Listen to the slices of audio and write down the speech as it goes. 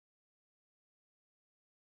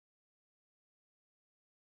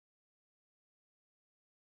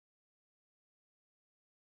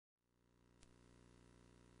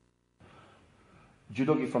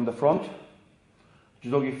Judogi from the front,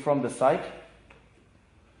 Judogi from the side,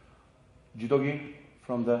 Judogi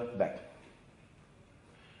from the back.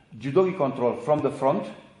 Judogi control from the front,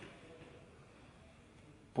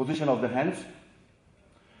 position of the hands,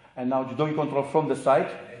 and now Judogi control from the side.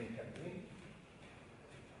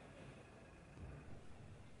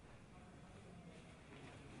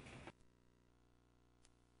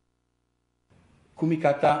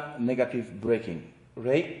 Kumikata negative breaking.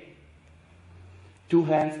 Rei, 2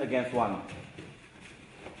 hands against 1.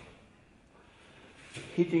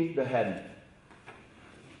 Hitting the head.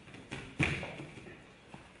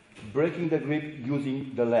 Breaking the grip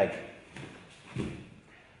using the leg.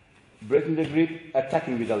 Breaking the grip,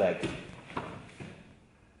 attacking with the leg.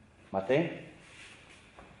 Mate.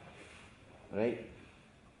 Rei.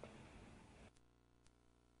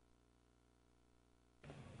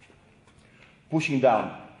 Pushing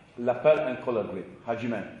down, lapel and collar grip.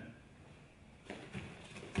 Hajime.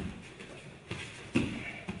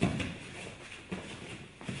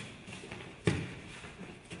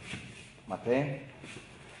 Mate.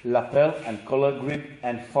 Lapel and collar grip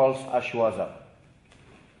and false ashwaza.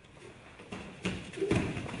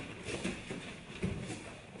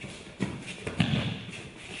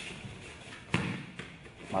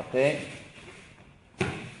 Mate.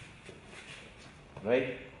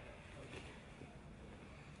 Right.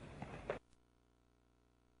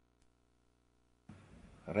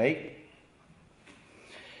 Right.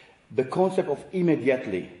 The concept of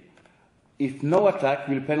immediately. If no attack,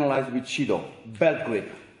 will penalize with Shido. Belt grip.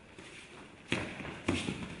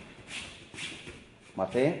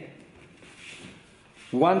 Mate.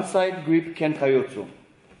 One side grip Kenkayotsu.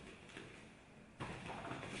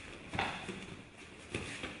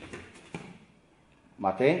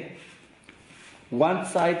 Mate. One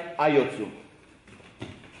side Ayotsu.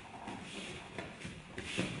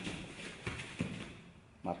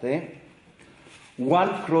 Mate.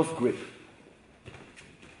 One cross grip.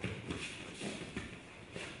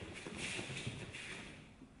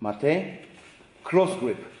 Mate. Cross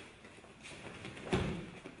grip.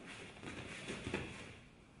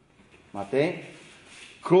 Mate.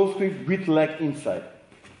 Cross grip with leg inside.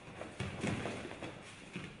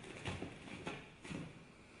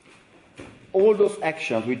 All those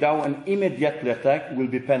actions without an immediate attack will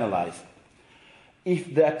be penalized.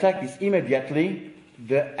 If the attack is immediately,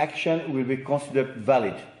 the action will be considered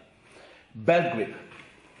valid. Belt grip.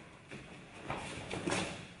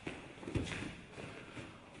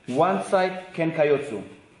 One side Kenkayotsu.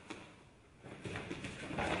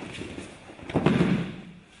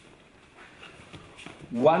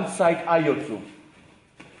 One side Ayotsu.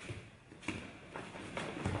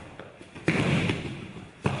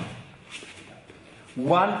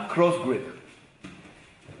 One cross grip.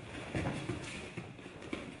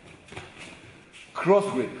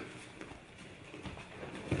 Cross grip.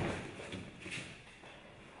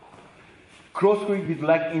 Cross grip with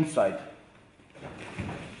leg inside.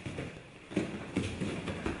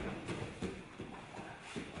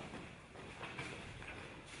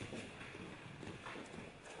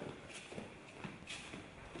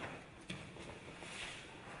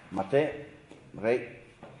 Mate, Rei.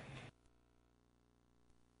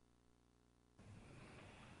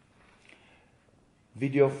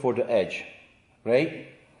 Video for the edge. Rei.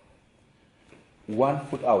 1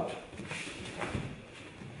 foot out.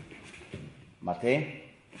 Mate.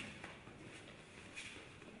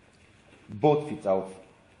 Both feet out.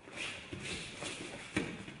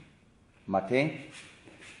 Mate.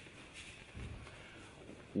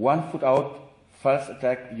 1 foot out. False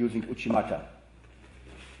attack using Uchimata.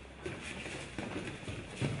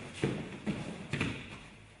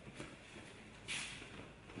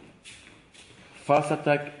 False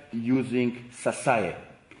attack using Sasae.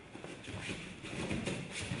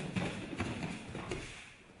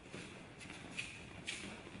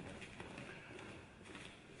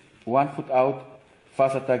 One foot out,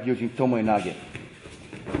 false attack using Tomoe-nage.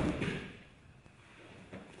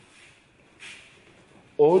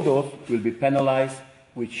 All those will be penalized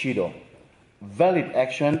with Shido. Valid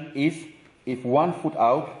action is if 1 foot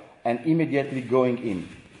out and immediately going in.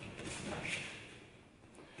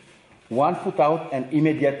 1 foot out and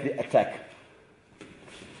immediately attack.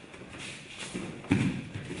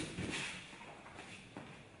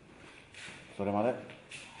 Soremare.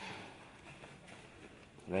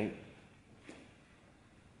 Right.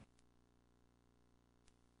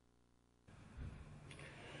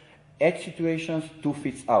 Edge situations 2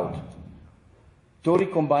 feet out. Tori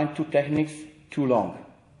combined 2 techniques too long.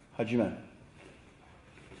 Hajime.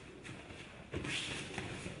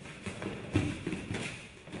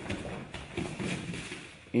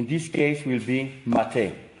 In this case will be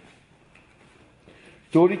mate.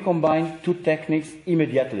 Tori combine two techniques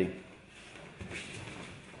immediately.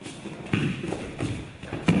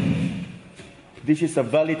 This is a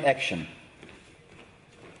valid action.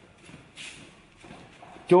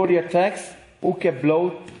 Tori attacks, Uke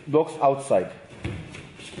blocks outside.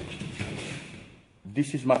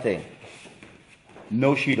 This is mate.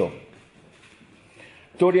 No shido.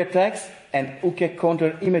 Tori attacks and Uke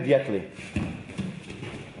counter immediately.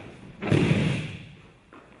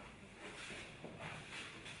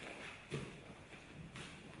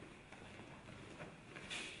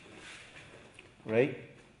 Right?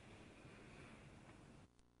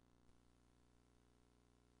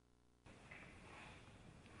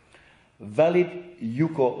 Valid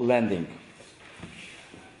yuko landing.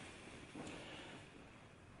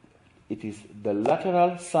 It is the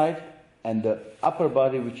lateral side and the upper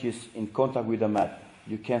body which is in contact with the mat.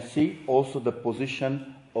 You can see also the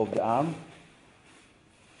position of the arm.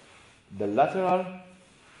 The lateral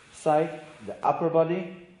side, the upper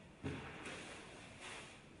body,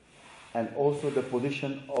 and also the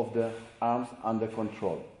position of the arms under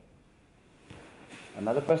control.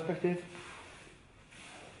 Another perspective.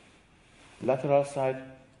 Lateral side,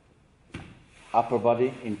 upper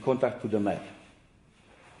body in contact to the mat.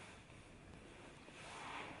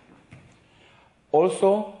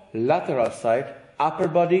 Also, lateral side, upper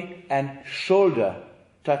body and shoulder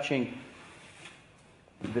touching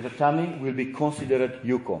the tatami will be considered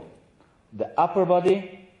yuko. The upper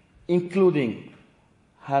body, including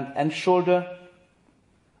hand and shoulder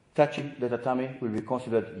touching the tatami, will be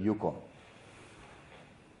considered yuko.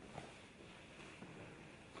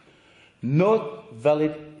 Not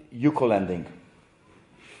valid yuko landing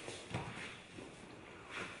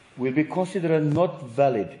will be considered not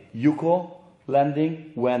valid yuko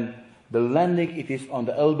landing when the landing it is on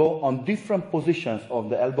the elbow, on different positions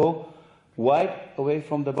of the elbow, wide away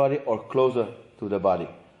from the body or closer to the body.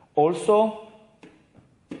 Also,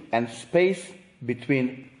 and space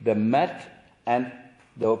between the mat and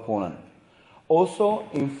the opponent. Also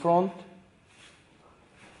in front,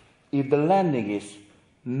 if the landing is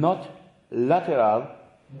not lateral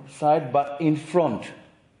side but in front,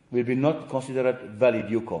 will be not considered valid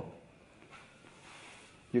yuko.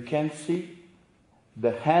 You can see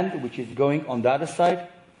the hand which is going on the other side,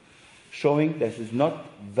 showing this is not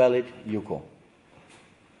valid yuko.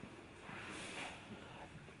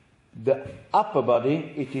 The upper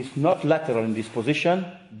body, it is not lateral in this position.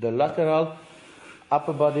 The lateral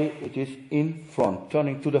upper body, it is in front,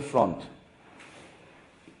 turning to the front.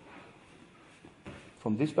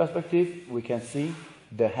 From this perspective, we can see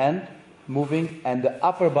the hand moving and the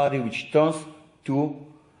upper body which turns to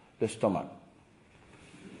the stomach.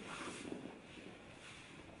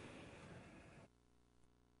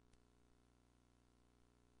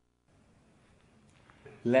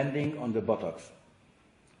 Landing on the buttocks.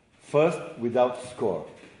 First, without score.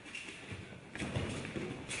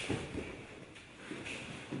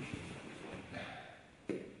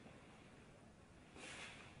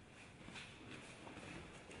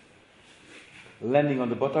 Landing on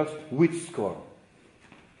the buttocks with score.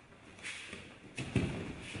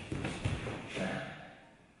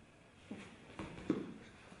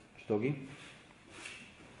 Shitogi.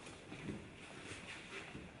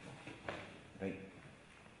 Right.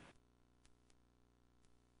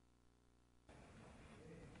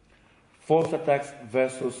 Force attacks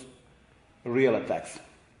versus real attacks.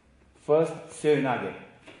 First, seoinage.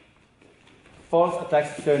 Force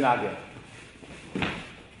attacks seoinage.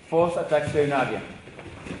 Force attack seoinage.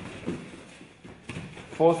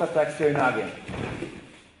 Force attack seoinage.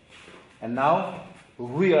 And now,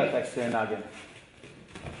 real attack seoinage.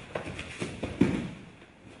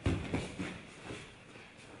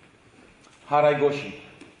 Haraigoshi.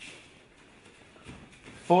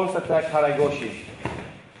 Force attack haraigoshi.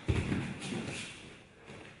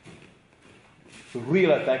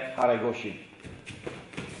 Real attack haraigoshi.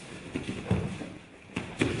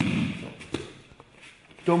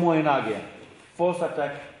 Tomoenage, force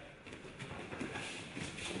attack.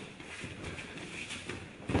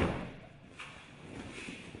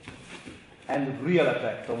 And real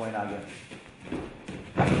attack, Tomoenage.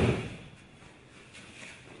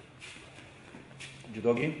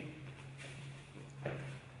 Judogi.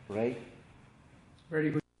 Right.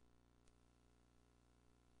 Very good.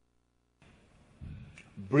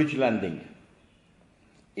 Bridge landing.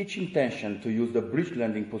 Each intention to use the bridge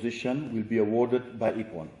landing position will be awarded by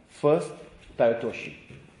Ippon. First, Tayotoshi.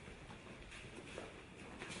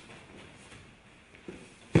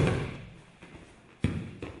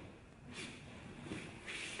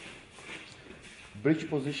 Bridge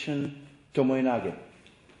position, Tomoenage.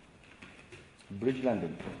 Bridge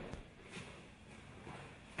landing.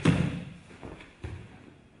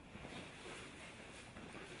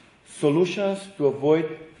 Solutions to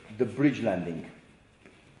avoid the bridge landing.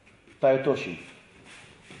 Tayotoshi.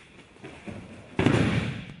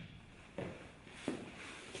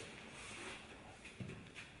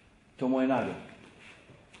 Tomoenage.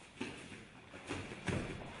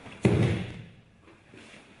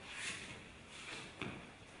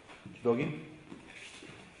 Dogi.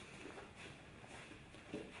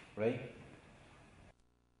 Ray.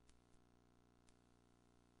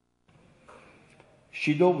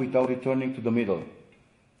 Shido without returning to the middle.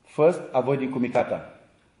 First, avoiding kumikata.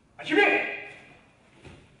 Achime!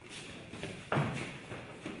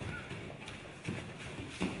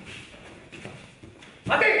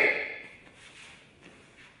 Mate!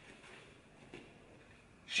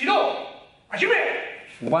 Shido! Achime!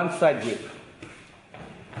 One side grip.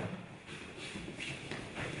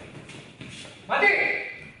 Mate!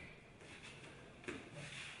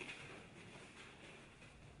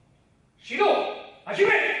 Shido!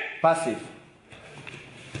 Achime! Passive.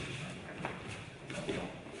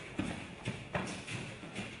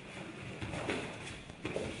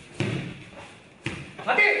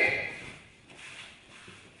 Mate!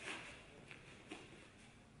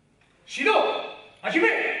 Shido!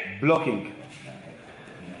 Achime! Blocking.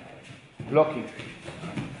 Blocking.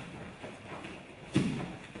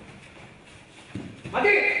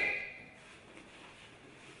 Mate!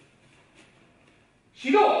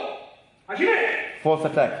 Shido! Achime! False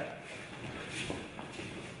attack.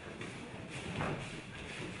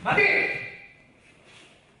 Mate!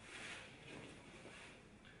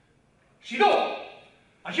 Shido!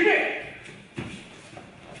 Achime!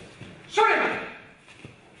 Shoreman!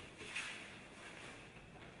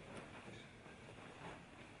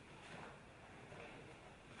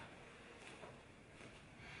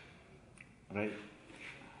 Right.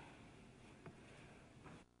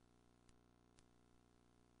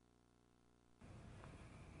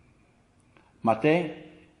 Mate,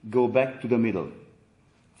 go back to the middle.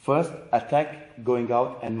 First, attack going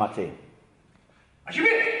out and mate.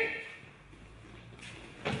 Achime!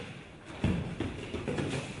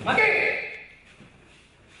 Mate!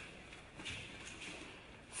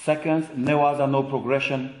 Seconds, newaza, no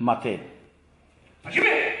progression, mate.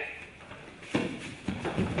 Achime!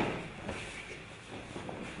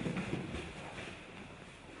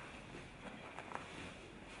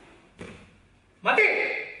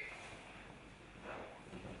 Mate!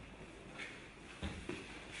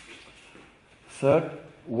 Third,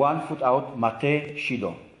 1 foot out, mate,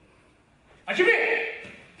 shido. Achime!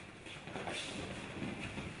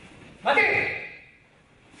 Mate!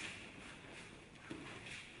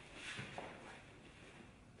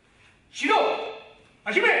 Shido!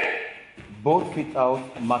 Achime! Both feet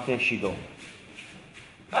out, mate, shido.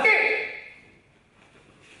 Mate!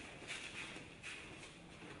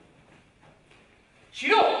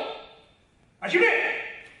 Shido! Achime!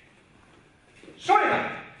 Shoreman!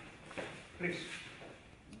 Please.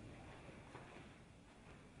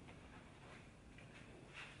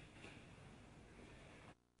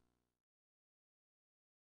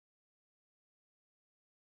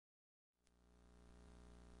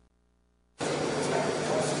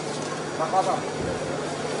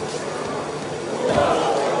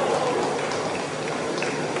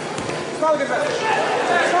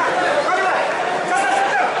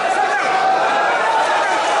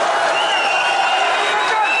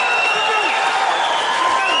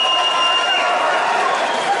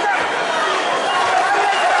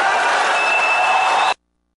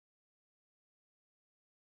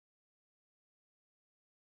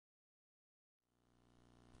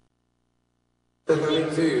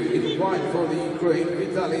 Number 2 is white for the Ukraine,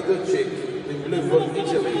 Vitaly Duchik. In blue for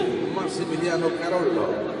Italy, Massimiliano Carollo.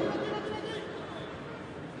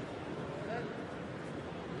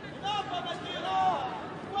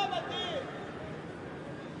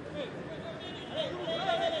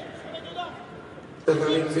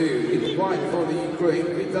 Number 2 is white for the Ukraine,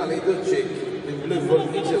 Vitaly Duchik. In blue for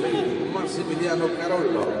Italy, Massimiliano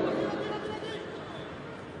Carollo.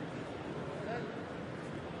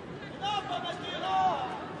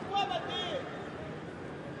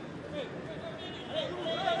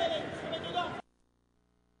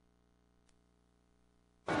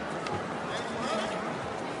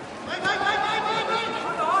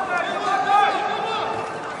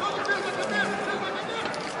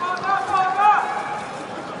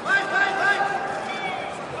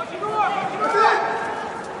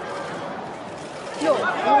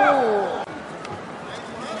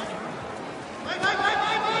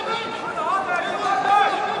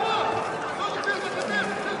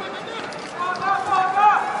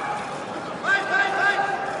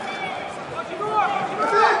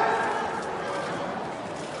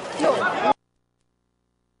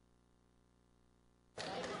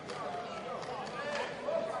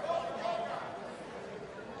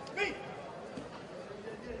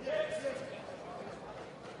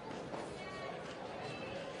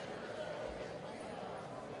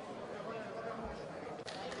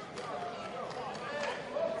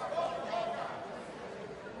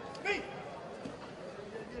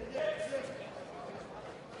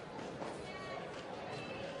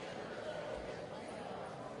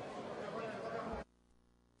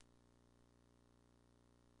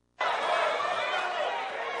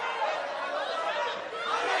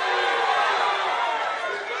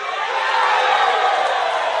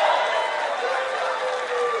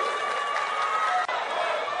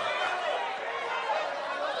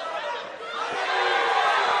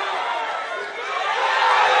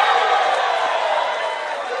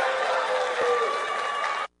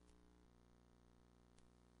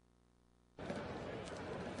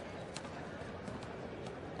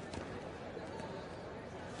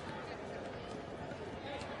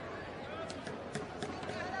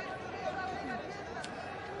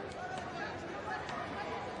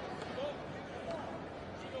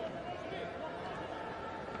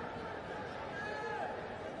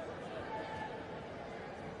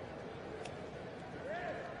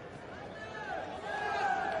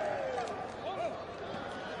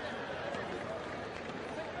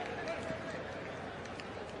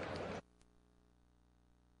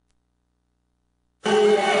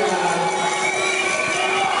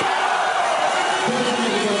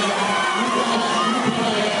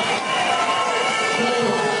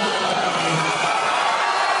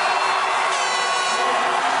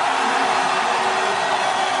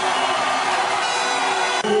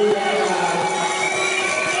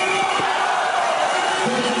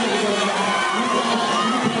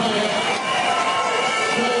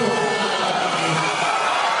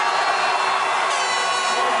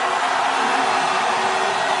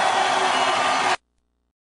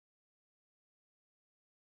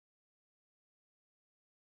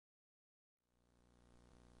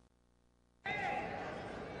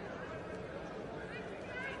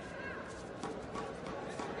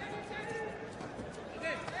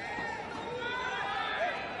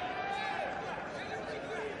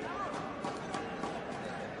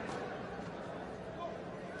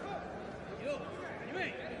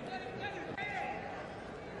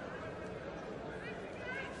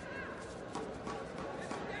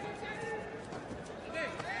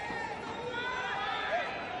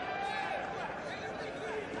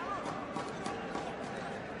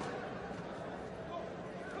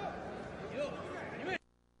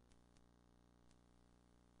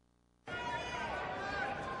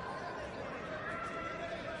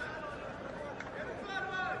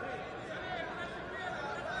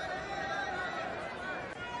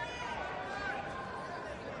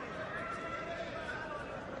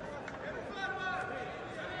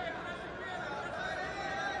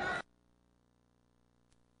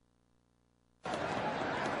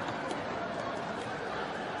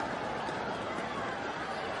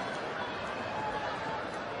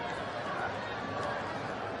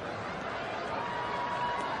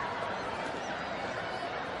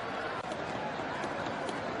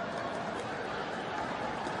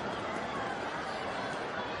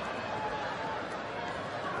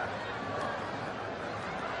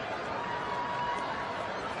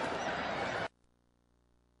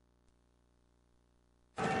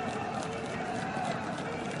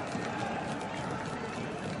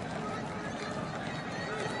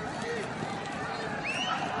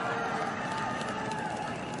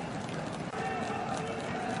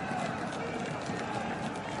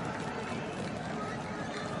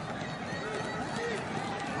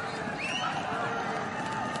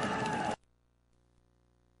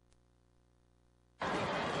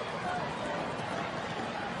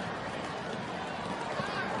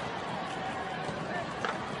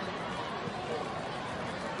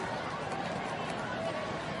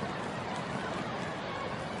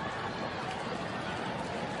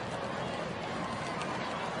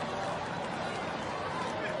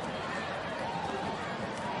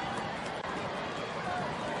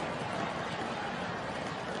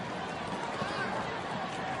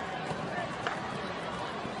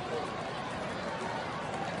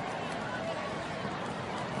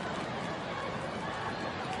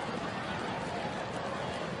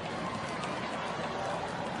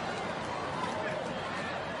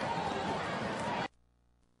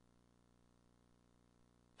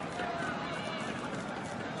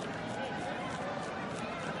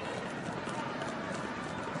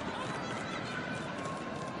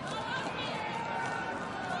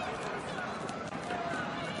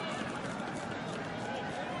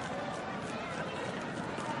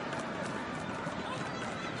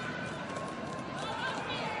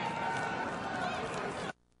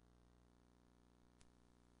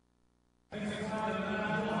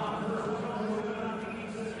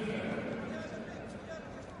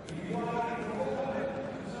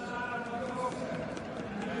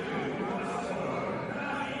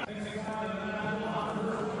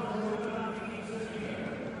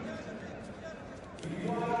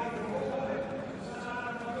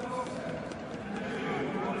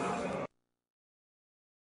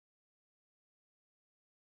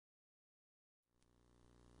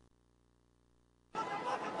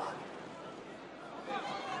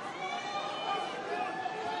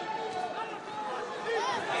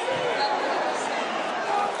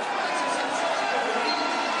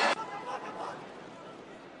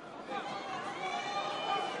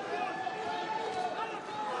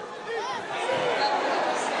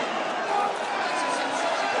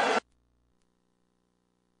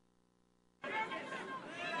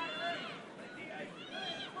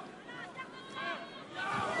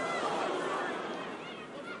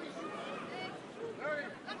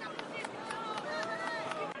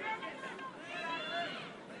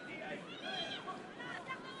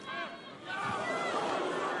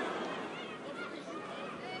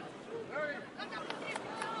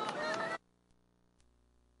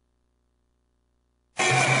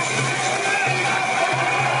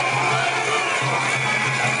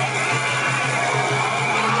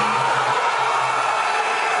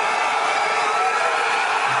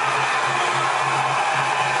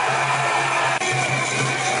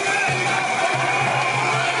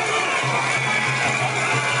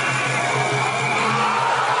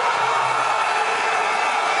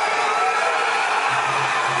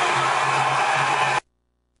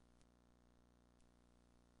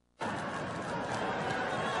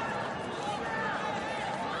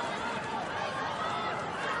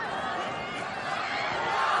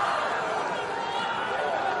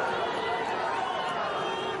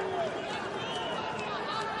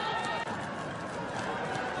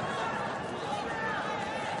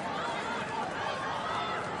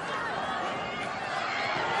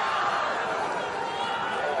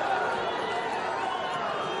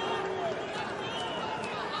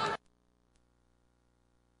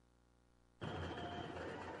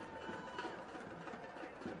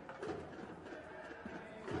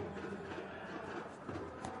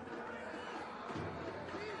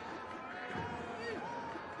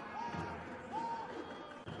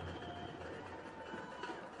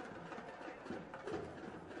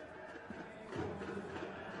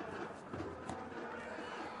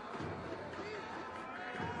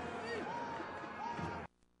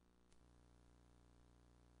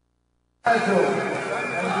 Title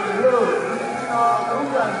and the blue,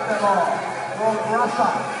 Ruben from Russia.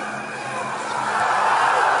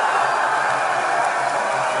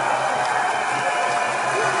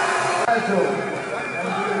 Title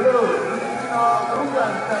and the blue,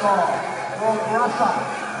 Ruben from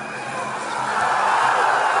Russia.